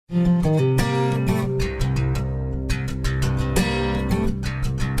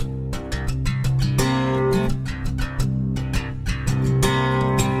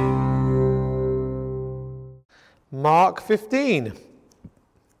Mark 15.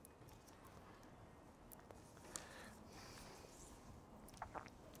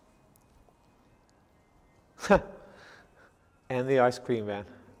 And the ice cream van.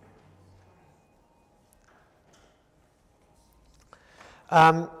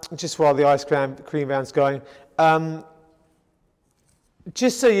 Just while the ice cream van's going,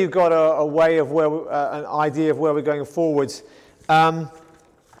 just so you've got a way of where, an idea of where we're going forwards.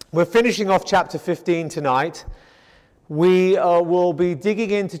 We're finishing off chapter 15 tonight. We will be digging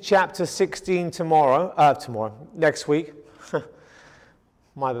into chapter 16 next week.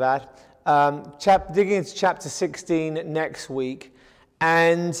 My bad. Digging into chapter 16 next week.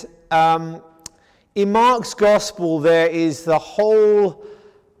 And in Mark's Gospel, there is the whole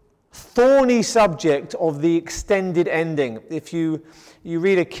thorny subject of the extended ending. If you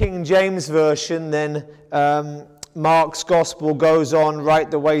read a King James version, then Mark's Gospel goes on right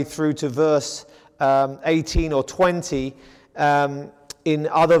the way through to verse 18 or 20. In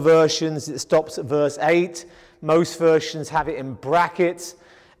other versions, it stops at verse 8. Most versions have it in brackets.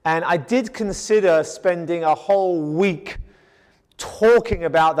 And I did consider spending a whole week talking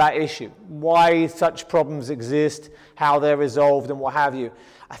about that issue, why such problems exist, how they're resolved, and what have you.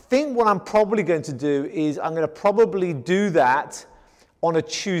 I think what I'm probably going to do is I'm going to probably do that on a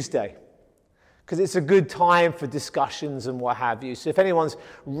Tuesday, because it's a good time for discussions and what have you. So if anyone's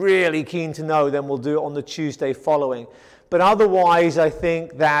really keen to know, then we'll do it on the Tuesday following. But otherwise, I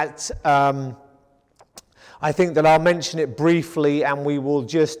think that I'll mention it briefly, and we will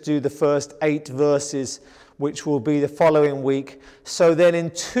just do the first 8 verses, which will be the following week. So then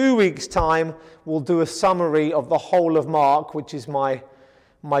in 2 weeks' time, we'll do a summary of the whole of Mark, which is my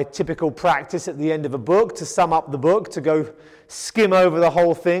typical practice at the end of a book, to sum up the book, to go skim over the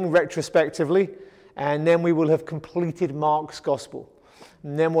whole thing retrospectively, and then we will have completed Mark's Gospel.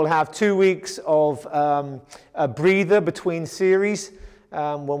 And then we'll have 2 weeks of a breather between series,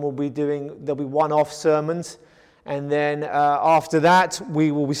 when there'll be one-off sermons. And then after that,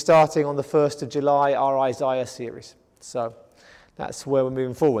 we will be starting on the 1st of July our Isaiah series. So that's where we're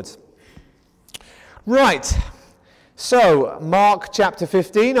moving forwards. Right. So Mark chapter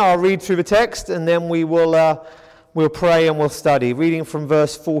 15, I'll read through the text, and then we'll pray and we'll study. Reading from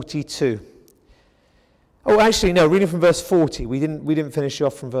verse 42. Oh, actually, no, reading from verse 40. We didn't finish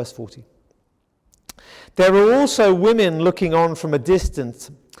off from verse 40. There were also women looking on from a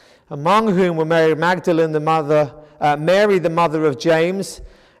distance, among whom were Mary Magdalene, Mary the mother of James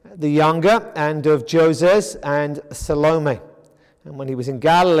the younger, and of Joses, and Salome. And when he was in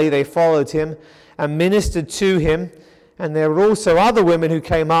Galilee, they followed him and ministered to him. And there were also other women who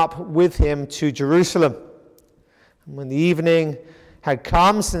came up with him to Jerusalem. And when the evening had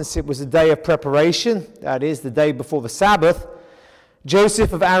come, since it was the day of preparation, that is, the day before the Sabbath,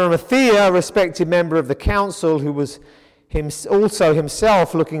 Joseph of Arimathea, a respected member of the council, who was also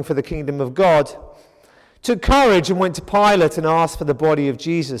himself looking for the kingdom of God, took courage and went to Pilate and asked for the body of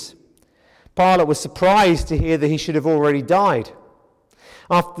Jesus. Pilate was surprised to hear that he should have already died.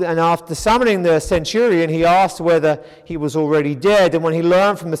 After summoning the centurion, he asked whether he was already dead, and when he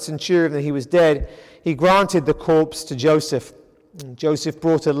learned from the centurion that he was dead, he granted the corpse to Joseph. And Joseph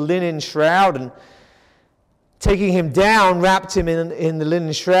brought a linen shroud, and taking him down, wrapped him in the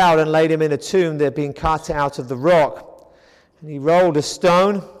linen shroud and laid him in a tomb that had been cut out of the rock. And he rolled a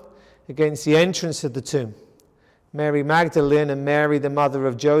stone against the entrance of the tomb. Mary Magdalene and Mary, the mother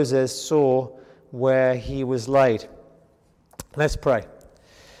of Joses, saw where he was laid. Let's pray.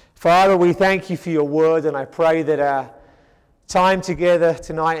 Father, we thank you for your word, and I pray that our time together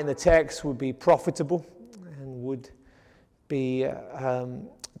tonight in the text would be profitable and would be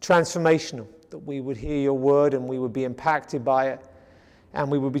transformational, that we would hear your word and we would be impacted by it and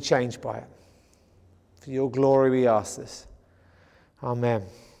we would be changed by it. For your glory we ask this. Amen.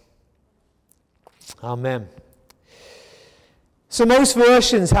 Amen. So most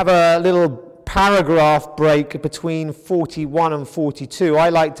versions have a little paragraph break between 41 and 42. I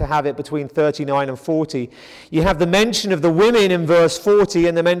like to have it between 39 and 40. You have the mention of the women in verse 40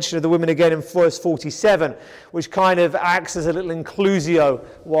 and the mention of the women again in verse 47, which kind of acts as a little inclusio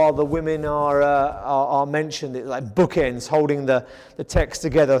while the women are mentioned. It's like bookends holding the text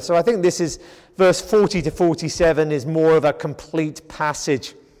together. So I think this is verse 40 to 47 is more of a complete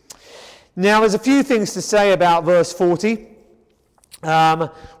passage. Now there's a few things to say about verse 40.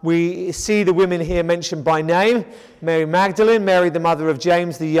 We see the women here mentioned by name: Mary Magdalene, Mary the mother of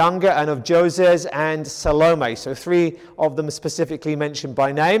James the younger, and of Joses, and Salome. So 3 of them specifically mentioned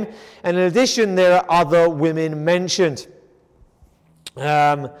by name. And in addition, there are other women mentioned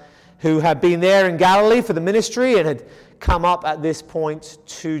who had been there in Galilee for the ministry and had come up at this point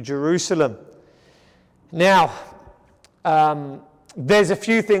to Jerusalem. Now, there's a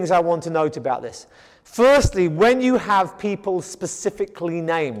few things I want to note about this. Firstly, when you have people specifically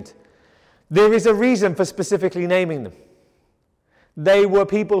named, there is a reason for specifically naming them. They were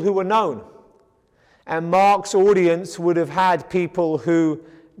people who were known. And Mark's audience would have had people who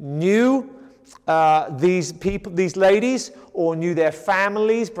knew these people, these ladies, or knew their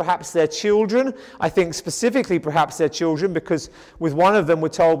families, perhaps their children. I think specifically perhaps their children, because with one of them we're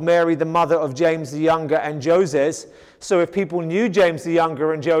told Mary, the mother of James the Younger and Joses. So if people knew James the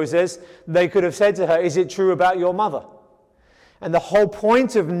Younger and Joses, they could have said to her, "Is it true about your mother?" And the whole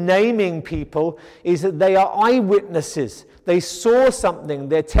point of naming people is that they are eyewitnesses. They saw something.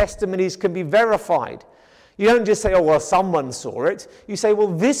 Their testimonies can be verified. You don't just say, "Oh, well, someone saw it." You say, "Well,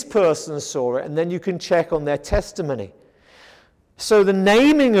 this person saw it," and then you can check on their testimony. So the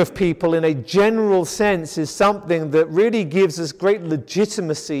naming of people in a general sense is something that really gives us great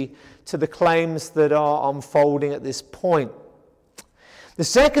legitimacy to the claims that are unfolding at this point. The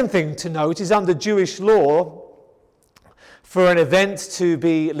second thing to note is under Jewish law, for an event to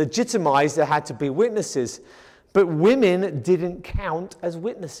be legitimized, there had to be witnesses. But women didn't count as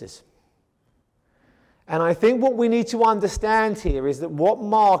witnesses. And I think what we need to understand here is that what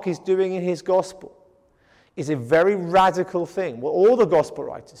Mark is doing in his gospel is a very radical thing. Well, all the gospel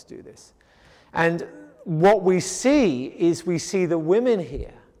writers do this. And what we see is we see the women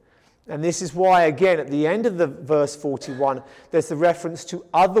here. And this is why, again, at the end of the verse 41, there's the reference to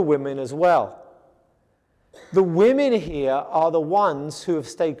other women as well. The women here are the ones who have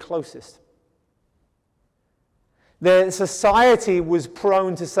stayed closest. The society was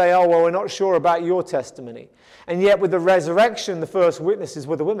prone to say, "Oh, well, we're not sure about your testimony." And yet with the resurrection, the first witnesses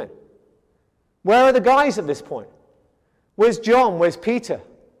were the women. Where are the guys at this point? Where's John? Where's Peter?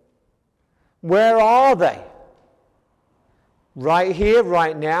 Where are they? Right here,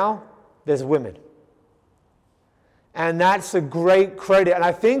 right now, there's women. And that's a great credit. And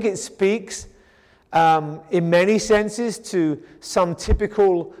I think it speaks in many senses to some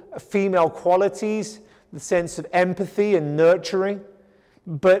typical female qualities, the sense of empathy and nurturing.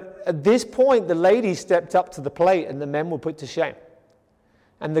 But at this point, the ladies stepped up to the plate and the men were put to shame.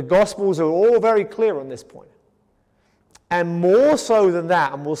 And the Gospels are all very clear on this point. And more so than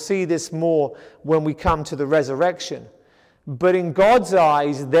that, and we'll see this more when we come to the resurrection, but in God's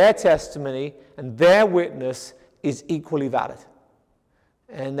eyes, their testimony and their witness is equally valid.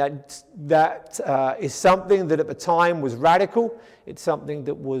 And that is something that at the time was radical. It's something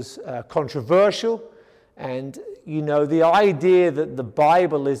that was controversial. And, you know, the idea that the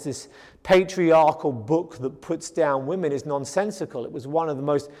Bible is this patriarchal book that puts down women is nonsensical. It was one of the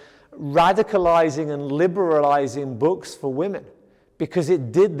most radicalizing and liberalizing books for women because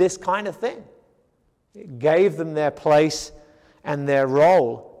it did this kind of thing. It gave them their place and their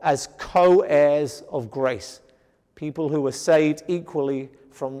role as co-heirs of grace, people who were saved equally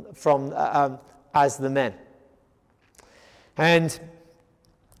as the men. And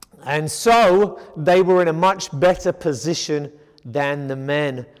so they were in a much better position than the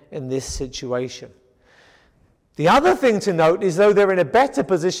men in this situation. The other thing to note is though they're in a better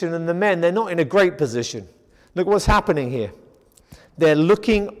position than the men, they're not in a great position. Look what's happening here. They're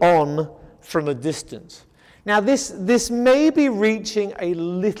looking on from a distance. Now this may be reaching a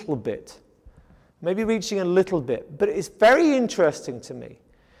little bit, but it's very interesting to me.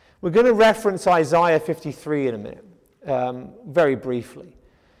 We're going to reference Isaiah 53 in a minute, very briefly.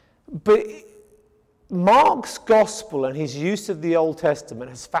 But Mark's gospel and his use of the Old Testament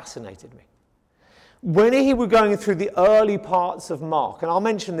has fascinated me. When he was going through the early parts of Mark, and I'll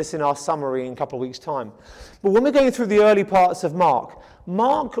mention this in our summary in a couple of weeks' time, but when we're going through the early parts of Mark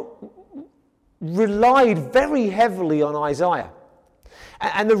relied very heavily on Isaiah.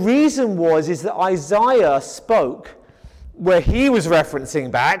 And the reason is that Isaiah spoke, where he was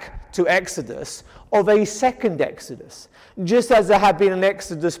referencing back to Exodus, of a second Exodus. Just as there had been an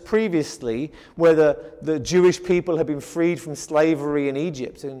Exodus previously, where the Jewish people had been freed from slavery in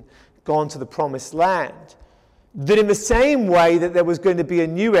Egypt and gone to the promised land. That in the same way that there was going to be a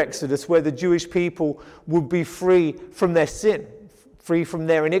new Exodus where the Jewish people would be free from their sin, free from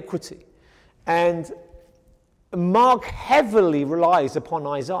their iniquity. And Mark heavily relies upon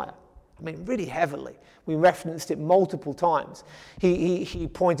Isaiah. I mean, really heavily. We referenced it multiple times. He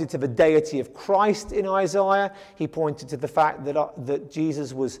pointed to the deity of Christ in Isaiah. He pointed to the fact that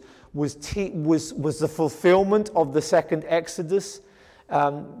Jesus was the fulfillment of the second Exodus,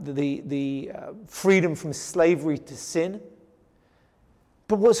 the freedom from slavery to sin.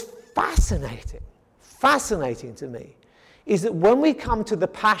 But what's fascinating to me, is that when we come to the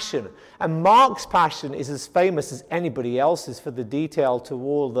Passion, and Mark's Passion is as famous as anybody else's for the detail to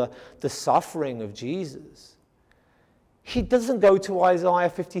all the suffering of Jesus, he doesn't go to Isaiah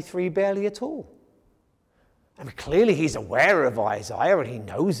 53 barely at all. I mean, clearly he's aware of Isaiah and he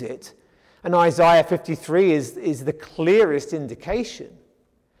knows it. And Isaiah 53 is the clearest indication.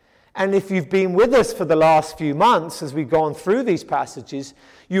 And if you've been with us for the last few months as we've gone through these passages,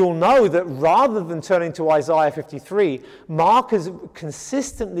 you'll know that rather than turning to Isaiah 53, Mark has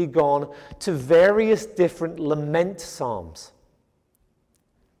consistently gone to various different lament psalms.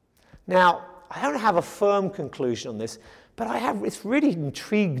 Now, I don't have a firm conclusion on this, but it's really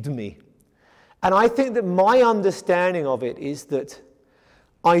intrigued me. And I think that my understanding of it is that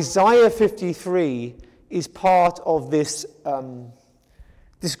Isaiah 53 is part of this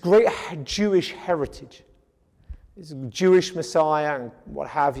great Jewish heritage. It's a Jewish Messiah and what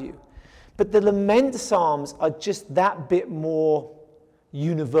have you. But the lament psalms are just that bit more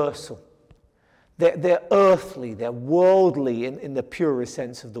universal. They're earthly, they're worldly in the purest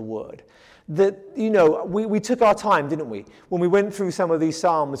sense of the word. We took our time, didn't we? When we went through some of these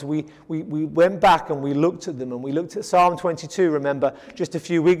psalms, we went back and we looked at them, and we looked at Psalm 22, remember, just a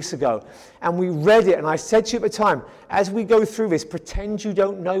few weeks ago. And we read it, and I said to you at the time, as we go through this, pretend you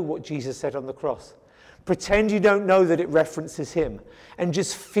don't know what Jesus said on the cross. Pretend you don't know that it references him. And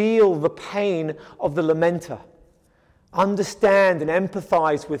just feel the pain of the lamenter. Understand and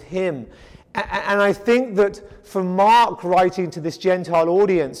empathize with him. And I think that for Mark writing to this Gentile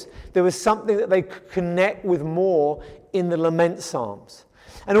audience, there was something that they could connect with more in the lament psalms.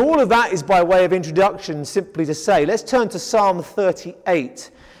 And all of that is by way of introduction, simply to say, let's turn to Psalm 38.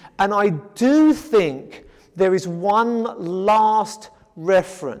 And I do think there is one last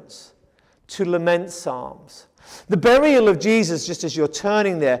reference to lament psalms. The burial of Jesus, just as you're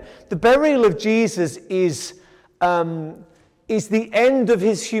turning there, the burial of Jesus is the end of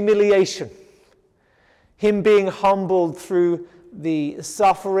his humiliation. Him being humbled through the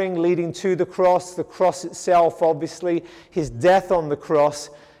suffering leading to the cross itself, obviously, his death on the cross,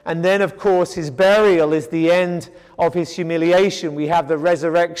 and then, of course, his burial is the end of his humiliation. We have the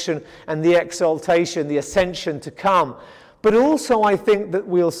resurrection and the exaltation, the ascension to come. But also, I think that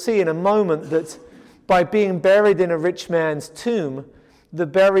we'll see in a moment that by being buried in a rich man's tomb, the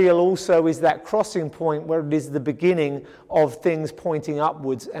burial also is that crossing point where it is the beginning of things pointing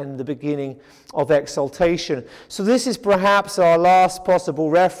upwards and the beginning of exaltation. So this is perhaps our last possible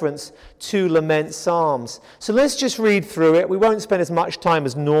reference to lament psalms. So let's just read through it. We won't spend as much time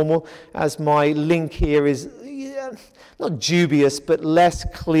as normal, as my link here is not dubious, but less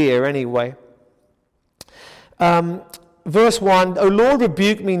clear anyway. Verse 1, O Lord,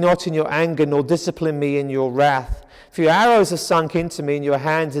 rebuke me not in your anger, nor discipline me in your wrath. For your arrows have sunk into me, and your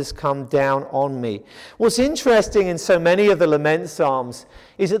hand has come down on me. What's interesting in so many of the lament psalms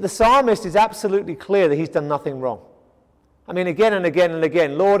is that the psalmist is absolutely clear that he's done nothing wrong. I mean, again and again and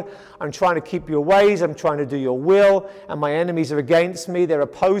again, Lord, I'm trying to keep your ways, I'm trying to do your will, and my enemies are against me, they're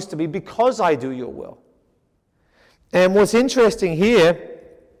opposed to me because I do your will. And what's interesting here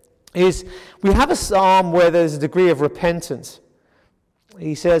is we have a psalm where there's a degree of repentance.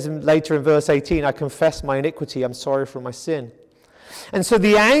 He says later in verse 18, I confess my iniquity, I'm sorry for my sin. And so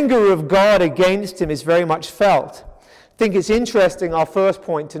the anger of God against him is very much felt. I think it's interesting, our first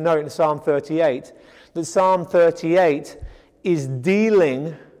point to note in Psalm 38, that Psalm 38 is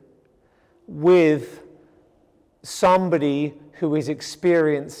dealing with somebody who is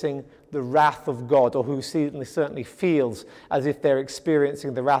experiencing the wrath of God, or who certainly feels as if they're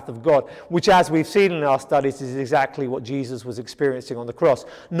experiencing the wrath of God, which, as we've seen in our studies, is exactly what Jesus was experiencing on the cross.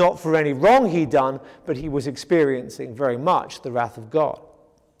 Not for any wrong he'd done, but he was experiencing very much the wrath of God.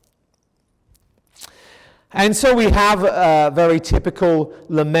 And so we have a very typical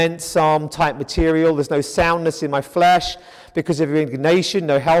lament psalm type material. There's no soundness in my flesh because of your indignation,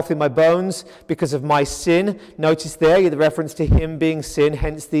 no health in my bones because of my sin. Notice there the reference to him being sin,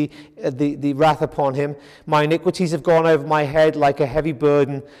 hence the wrath upon him. My iniquities have gone over my head like a heavy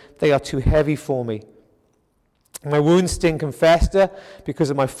burden. They are too heavy for me. My wounds stink and fester because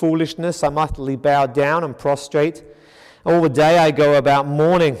of my foolishness. I'm utterly bowed down and prostrate. All the day I go about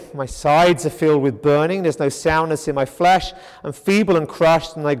mourning. My sides are filled with burning. There's no soundness in my flesh. I'm feeble and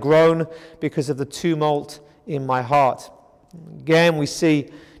crushed, and I groan because of the tumult in my heart. Again, we see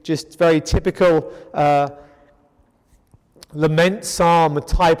just very typical lament psalm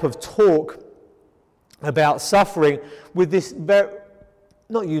type of talk about suffering with this very,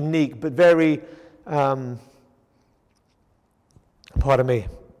 not unique, but very,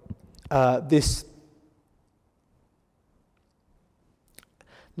 this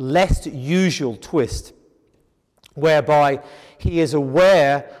less usual twist, whereby he is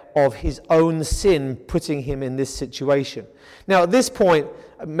aware of his own sin putting him in this situation. Now, at this point,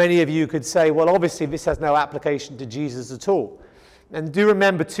 many of you could say, well, obviously this has no application to Jesus at all. And do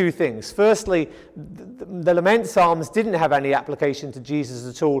remember two things. Firstly, the lament psalms didn't have any application to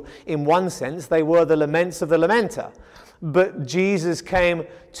Jesus at all in one sense. They were the laments of the lamenter. But Jesus came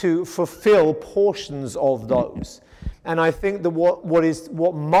to fulfill portions of those. And I think that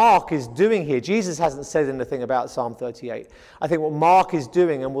what Mark is doing here, Jesus hasn't said anything about Psalm 38. I think what Mark is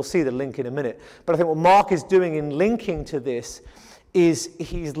doing, and we'll see the link in a minute, but I think what Mark is doing in linking to this is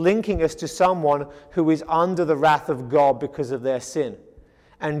he's linking us to someone who is under the wrath of God because of their sin.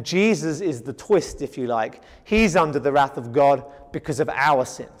 And Jesus is the twist, if you like. He's under the wrath of God because of our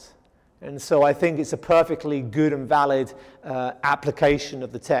sins. And so I think it's a perfectly good and valid application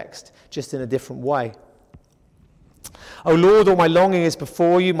of the text, just in a different way. O Lord, all my longing is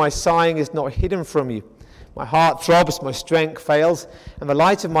before you, my sighing is not hidden from you. My heart throbs, my strength fails, and the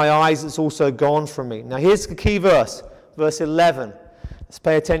light of my eyes is also gone from me. Now here's the key verse, verse 11. Let's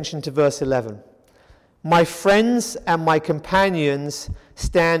pay attention to verse 11. My friends and my companions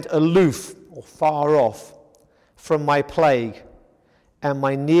stand aloof or far off from my plague, and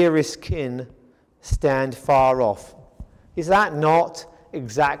my nearest kin stand far off. Is that not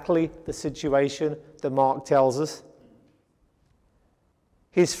exactly the situation that Mark tells us?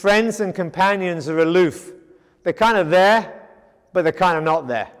 His friends and companions are aloof. They're kind of there, but they're kind of not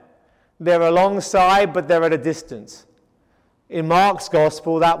there. They're alongside, but they're at a distance. In Mark's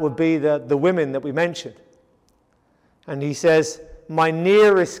gospel, that would be the women that we mentioned. And he says, my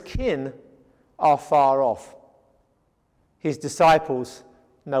nearest kin are far off. His disciples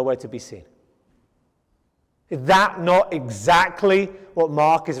nowhere to be seen. Is that not exactly what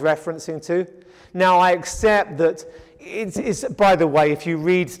Mark is referencing to? Now, I accept that it's, by the way, if you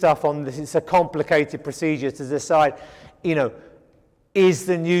read stuff on this, it's a complicated procedure to decide, is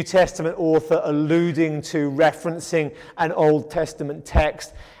the New Testament author alluding to referencing an Old Testament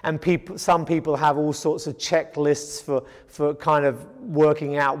text? And some people have all sorts of checklists for kind of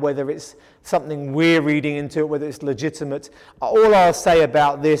working out whether it's something we're reading into it, whether it's legitimate. All I'll say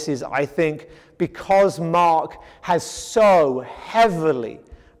about this is I think because Mark has so heavily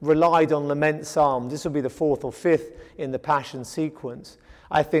relied on lament psalms, this will be the fourth or fifth in the Passion sequence,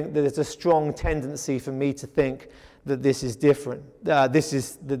 I think that there's a strong tendency for me to think that this is different. This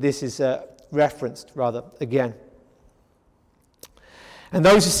is referenced, rather, again. And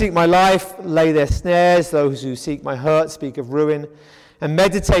those who seek my life lay their snares. Those who seek my hurt speak of ruin and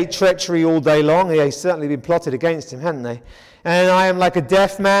meditate treachery all day long. They've certainly been plotted against him, haven't they? And I am like a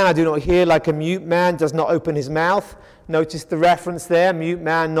deaf man. I do not hear, like a mute man does not open his mouth. Notice the reference there, mute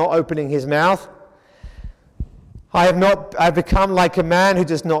man not opening his mouth. I've become like a man who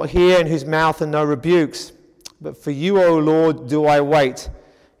does not hear, in whose mouth are no rebukes. But for you, O Lord, do I wait.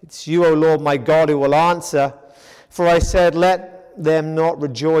 It's you, O Lord, my God, who will answer. For I said, let them not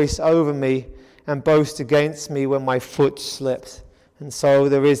rejoice over me and boast against me when my foot slips. And so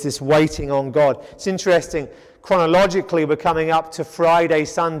there is this waiting on God. It's interesting, chronologically we're coming up to Friday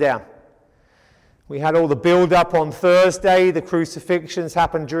sundown. We had all the build-up on Thursday. The crucifixions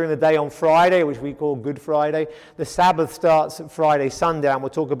happened during the day on Friday, which we call Good Friday. The Sabbath starts at Friday sundown. We'll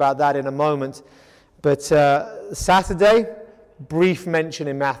talk about that in a moment. But Saturday, brief mention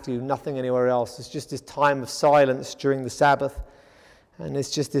in Matthew, nothing anywhere else. It's just this time of silence during the Sabbath. And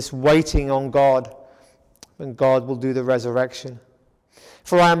it's just this waiting on God, when God will do the resurrection.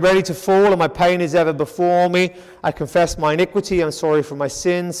 For I am ready to fall, and my pain is ever before me. I confess my iniquity, I'm sorry for my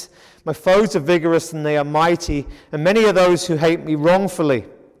sins. My foes are vigorous and they are mighty, and many are those who hate me wrongfully.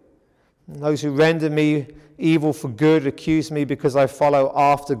 And those who render me evil for good accuse me because I follow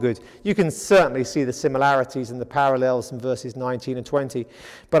after good. You can certainly see the similarities and the parallels in verses 19 and 20.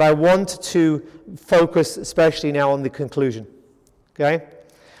 But I want to focus especially now on the conclusion. Okay?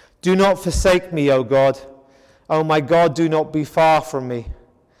 Do not forsake me, O God. O my God, do not be far from me.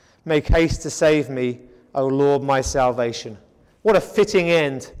 Make haste to save me, O Lord, my salvation. What a fitting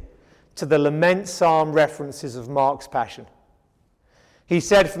end to the lament psalm references of Mark's Passion. He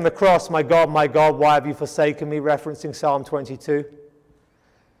said from the cross, my God, why have you forsaken me?" referencing Psalm 22.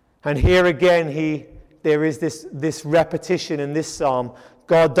 And here again, there is this repetition in this psalm.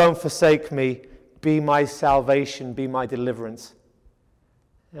 God, don't forsake me. Be my salvation. Be my deliverance.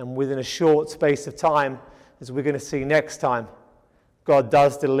 And within a short space of time, as we're going to see next time, God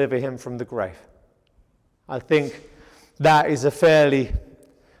does deliver him from the grave. I think that is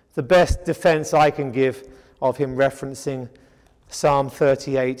the best defense I can give of him referencing Psalm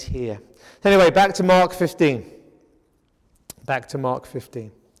 38 here. Anyway, back to Mark 15.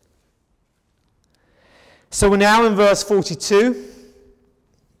 So we're now in verse 42.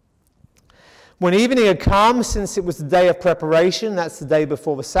 When evening had come, since it was the day of preparation, that's the day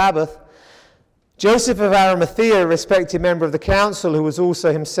before the Sabbath, Joseph of Arimathea, a respected member of the council, who was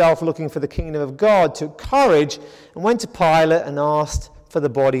also himself looking for the kingdom of God, took courage and went to Pilate and asked for the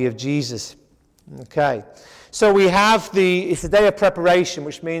body of Jesus. Okay, so we have it's the day of preparation,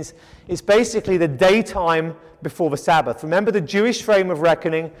 which means it's basically the daytime before the Sabbath. Remember, the Jewish frame of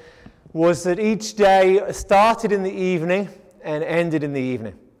reckoning was that each day started in the evening and ended in the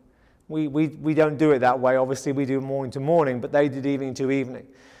evening. We don't do it that way. Obviously, we do morning to morning, but they did evening to evening,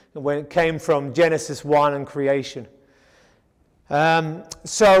 when it came from Genesis 1 and creation.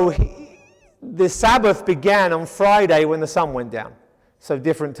 So the Sabbath began on Friday when the sun went down. So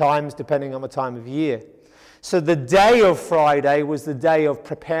different times depending on the time of year. So the day of Friday was the day of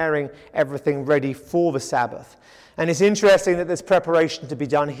preparing everything ready for the Sabbath. And it's interesting that there's preparation to be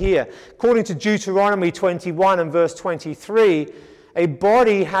done here. According to Deuteronomy 21 and verse 23, a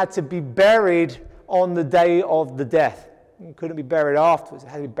body had to be buried on the day of the death. It couldn't be buried afterwards. It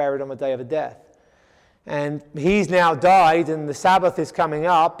had to be buried on the day of the death. And he's now died, and the Sabbath is coming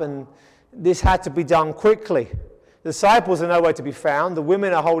up, and this had to be done quickly. The disciples are nowhere to be found. The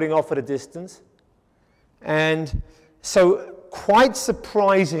women are holding off at a distance. And so quite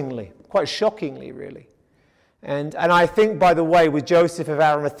surprisingly, quite shockingly really, and I think, by the way, with Joseph of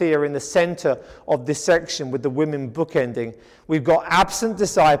Arimathea in the center of this section with the women bookending, we've got absent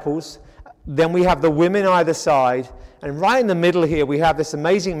disciples, then we have the women either side, and right in the middle here we have this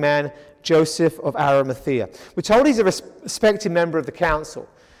amazing man, Joseph of Arimathea. We're told he's a respected member of the council.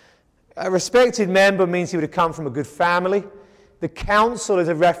 A respected member means he would have come from a good family. The council is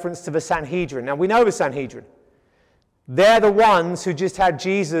a reference to the Sanhedrin. Now we know the Sanhedrin. They're the ones who just had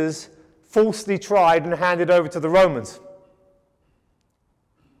Jesus falsely tried and handed over to the Romans.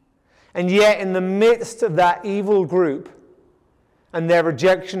 And yet in the midst of that evil group and their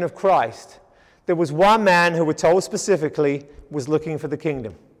rejection of Christ, there was one man who we're told specifically was looking for the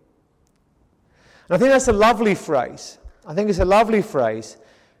kingdom. And I think that's a lovely phrase. I think it's a lovely phrase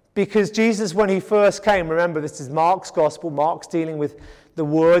because Jesus, when he first came, remember this is Mark's gospel, Mark's dealing with the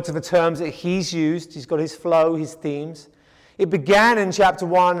words and the terms that he's used. He's got his flow, his themes. It began in chapter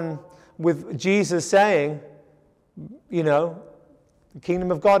 1 with Jesus saying, the kingdom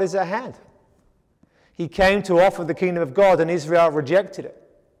of God is at hand. He came to offer the kingdom of God, and Israel rejected it.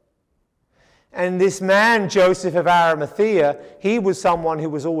 And this man, Joseph of Arimathea, he was someone who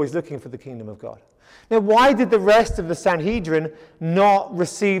was always looking for the kingdom of God. Now, why did the rest of the Sanhedrin not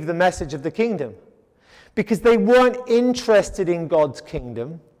receive the message of the kingdom? Because they weren't interested in God's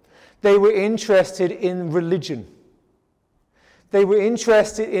kingdom. They were interested in religion. They were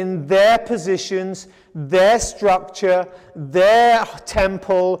interested in their positions, their structure, their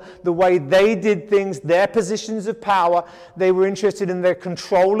temple, the way they did things, their positions of power. They were interested in their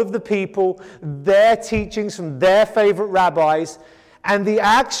control of the people, their teachings from their favorite rabbis. And the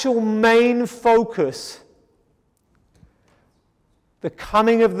actual main focus, the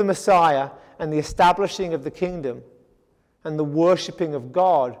coming of the Messiah and the establishing of the kingdom and the worshipping of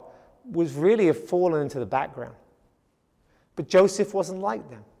God, was really have fallen into the background. But Joseph wasn't like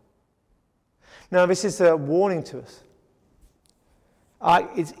them. Now, this is a warning to us.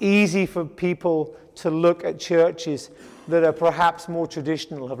 It's easy for people to look at churches that are perhaps more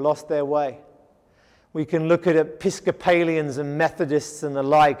traditional, have lost their way. We can look at Episcopalians and Methodists and the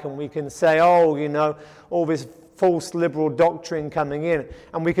like, and we can say, all this false liberal doctrine coming in,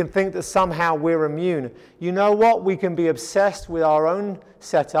 and we can think that somehow we're immune. You know what? We can be obsessed with our own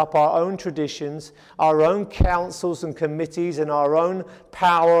setup, our own traditions, our own councils and committees, and our own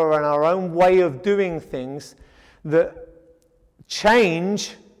power and our own way of doing things, that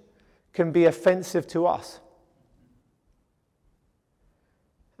change can be offensive to us.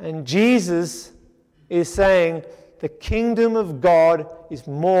 And Jesus is saying the kingdom of God is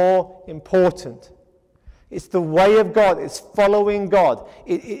more important. It's the way of God. It's following God.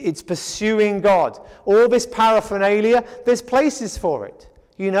 It's pursuing God. All this paraphernalia, there's places for it.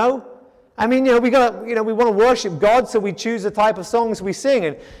 We want to worship God, so we choose the type of songs we sing.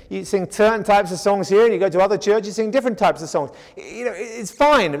 And you sing certain types of songs here, and you go to other churches, you sing different types of songs. It's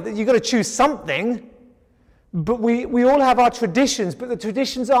fine. You've got to choose something. But we all have our traditions, but the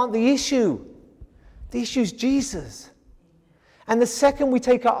traditions aren't the issue. The issue is Jesus. And the second we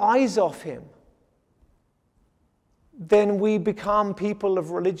take our eyes off him, then we become people of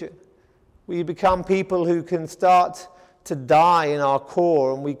religion. We become people who can start to die in our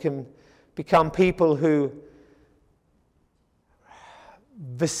core, and we can become people who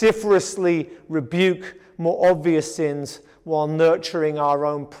vociferously rebuke more obvious sins while nurturing our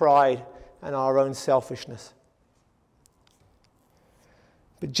own pride and our own selfishness.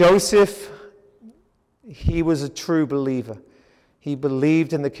 But Joseph He was a true believer. He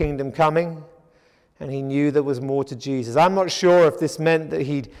believed in the kingdom coming, and he knew there was more to Jesus. I'm not sure if this meant that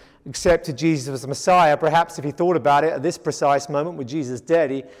he'd accepted Jesus as Messiah. Perhaps if he thought about it at this precise moment with Jesus dead,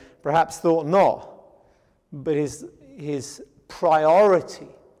 he perhaps thought not. But his priority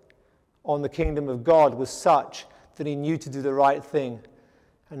on the kingdom of God was such that he knew to do the right thing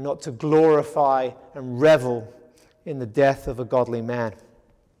and not to glorify and revel in the death of a godly man.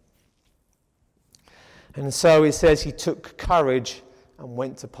 And so it says he took courage and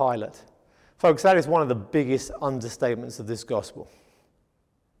went to Pilate. Folks, that is one of the biggest understatements of this gospel.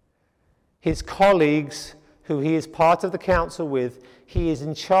 His colleagues, who he is part of the council with, he is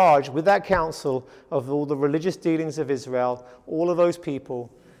in charge with that council of all the religious dealings of Israel, all of those people,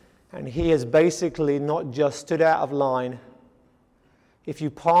 and he has basically not just stood out of line. If you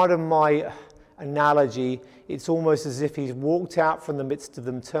pardon my analogy, it's almost as if he's walked out from the midst of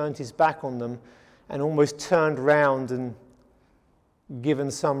them, turned his back on them, and almost turned round and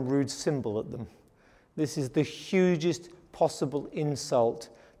given some rude symbol at them. This is the hugest possible insult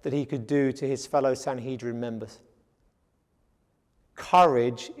that he could do to his fellow Sanhedrin members.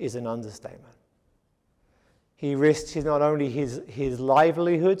 Courage is an understatement. He risked not only his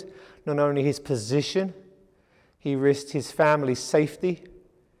livelihood, not only his position, he risked his family's safety,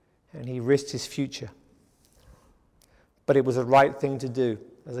 and he risked his future. But it was the right thing to do.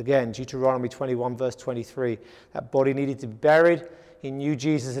 As again, Deuteronomy 21 verse 23, that body needed to be buried. He knew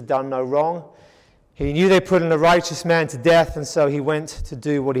Jesus had done no wrong. He knew they put in a righteous man to death, and so he went to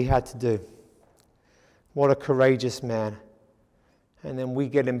do what he had to do. What a courageous man. And then we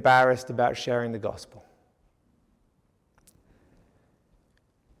get embarrassed about sharing the gospel.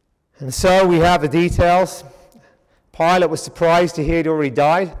 And so we have the details. Pilate was surprised to hear he'd already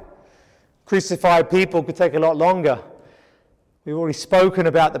died. Crucified people could take a lot longer. We've already spoken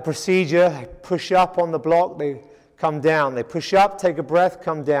about the procedure. They push up on the block, they come down. They push up, take a breath,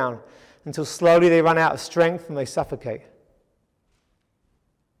 come down, until slowly they run out of strength and they suffocate.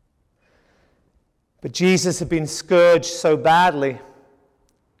 But Jesus had been scourged so badly,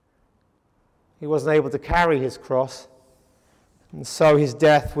 he wasn't able to carry his cross, and so his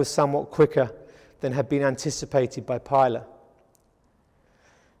death was somewhat quicker than had been anticipated by Pilate.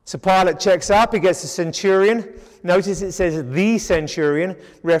 So Pilate checks up, he gets the centurion. Notice it says the centurion,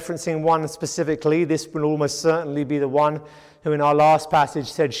 referencing one specifically. This will almost certainly be the one who in our last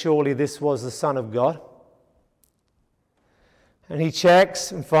passage said, surely this was the Son of God. And he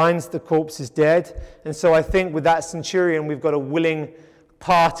checks and finds the corpse is dead. And so I think with that centurion, we've got a willing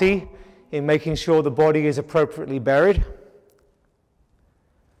party in making sure the body is appropriately buried.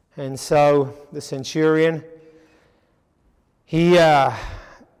 And so the centurion, he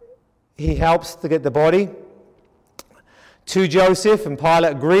helps to get the body to Joseph, and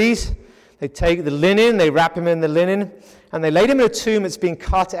Pilate agrees. They take the linen, they wrap him in the linen, and they laid him in a tomb that's been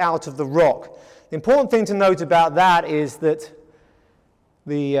cut out of the rock. The important thing to note about that is that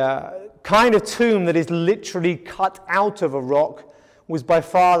the kind of tomb that is literally cut out of a rock was by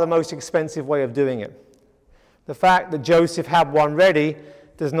far the most expensive way of doing it. The fact that Joseph had one ready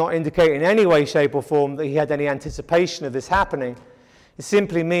does not indicate in any way, shape, or form that he had any anticipation of this happening. It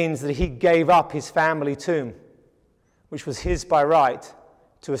simply means that he gave up his family tomb, which was his by right,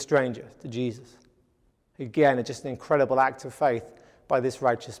 to a stranger, to Jesus. Again, it's just an incredible act of faith by this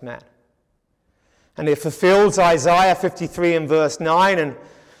righteous man. And it fulfills Isaiah 53 and verse 9, and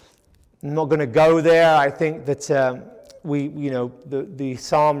I'm not going to go there. I think that the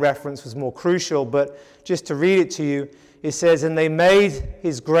psalm reference was more crucial, but just to read it to you, it says, and they made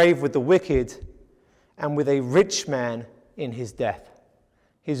his grave with the wicked and with a rich man in his death.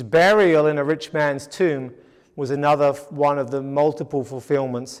 His burial in a rich man's tomb was another one of the multiple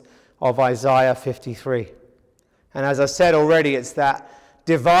fulfillments of Isaiah 53. And as I said already, it's that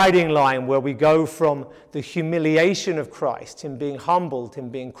dividing line where we go from the humiliation of Christ, him being humbled, him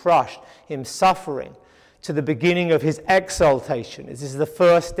being crushed, him suffering, to the beginning of his exaltation. This is the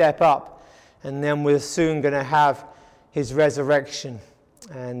first step up, and then we're soon going to have his resurrection,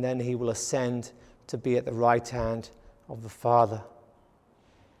 and then he will ascend to be at the right hand of the Father.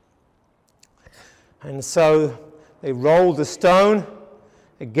 And so they rolled a stone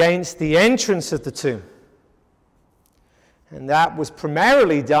against the entrance of the tomb. And that was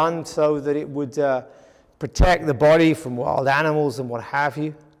primarily done so that it would protect the body from wild animals and what have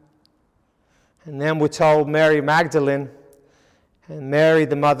you. And then we're told Mary Magdalene and Mary,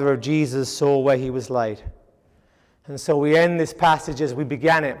 the mother of Jesus, saw where he was laid. And so we end this passage as we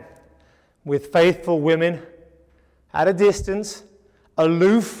began it, with faithful women at a distance,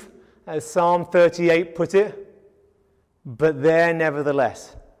 aloof, as Psalm 38 put it, but there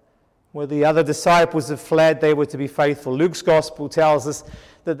nevertheless, Where the other disciples had fled, they were to be faithful. Luke's gospel tells us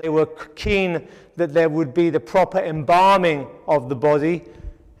that they were keen that there would be the proper embalming of the body,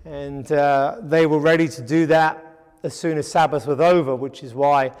 and they were ready to do that as soon as Sabbath was over, which is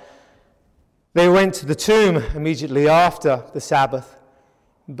why they went to the tomb immediately after the Sabbath.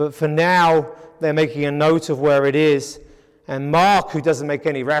 But for now, they're making a note of where it is. And Mark, who doesn't make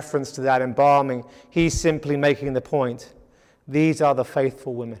any reference to that embalming, he's simply making the point. These are the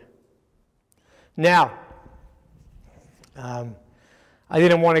faithful women. Now, I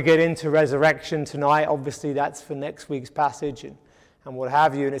didn't want to get into resurrection tonight. Obviously, that's for next week's passage and what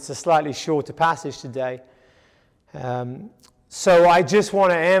have you. And it's a slightly shorter passage today. So I just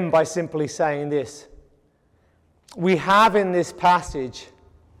want to end by simply saying this. We have in this passage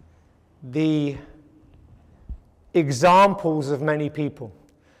the examples of many people.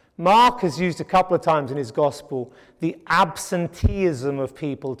 Mark has used a couple of times in his gospel the absenteeism of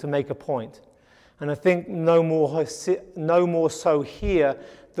people to make a point. And I think no more so here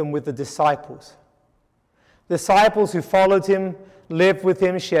than with the disciples. Disciples who followed him, lived with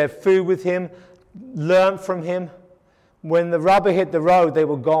him, shared food with him, learned from him. When the rubber hit the road, they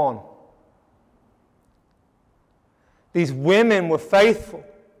were gone. These women were faithful,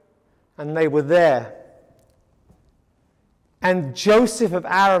 and they were there. And Joseph of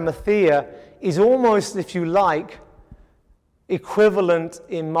Arimathea is almost, if you like, equivalent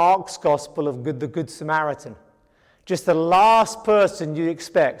in Mark's gospel of the Good Samaritan. Just the last person you'd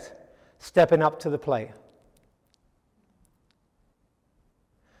expect stepping up to the plate.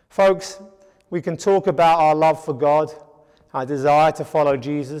 Folks, we can talk about our love for God, our desire to follow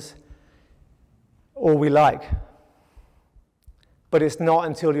Jesus, all we like. But it's not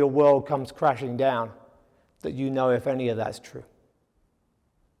until your world comes crashing down that you know if any of that's true.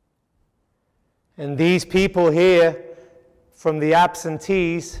 And these people here, from the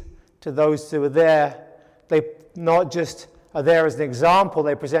absentees to those who are there, they not just are there as an example,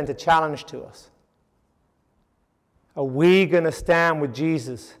 they present a challenge to us. Are we going to stand with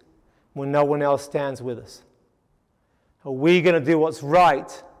Jesus when no one else stands with us? Are we going to do what's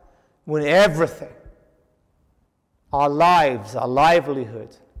right when everything, our lives, our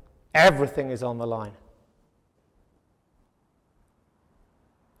livelihood, everything is on the line?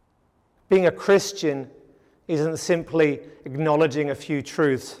 Being a Christian isn't simply acknowledging a few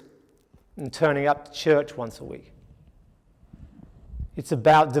truths and turning up to church once a week. It's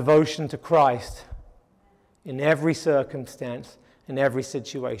about devotion to Christ in every circumstance, in every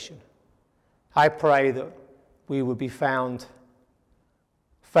situation. I pray that we would be found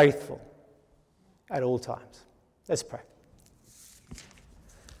faithful at all times. Let's pray.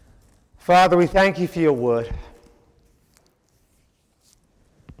 Father, we thank you for your word.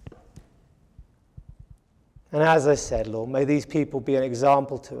 And as I said, Lord, may these people be an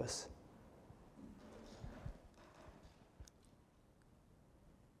example to us.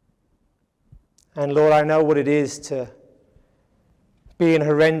 And Lord, I know what it is to be in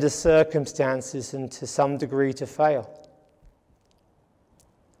horrendous circumstances and to some degree to fail.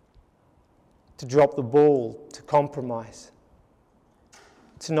 To drop the ball, to compromise,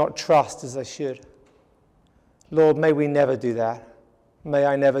 to not trust as I should. Lord, may we never do that. May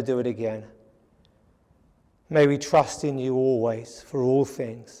I never do it again. May we trust in you always, for all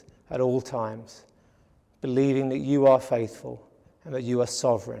things, at all times, believing that you are faithful and that you are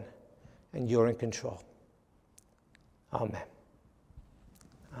sovereign and you're in control. Amen.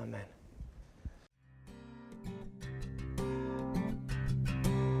 Amen.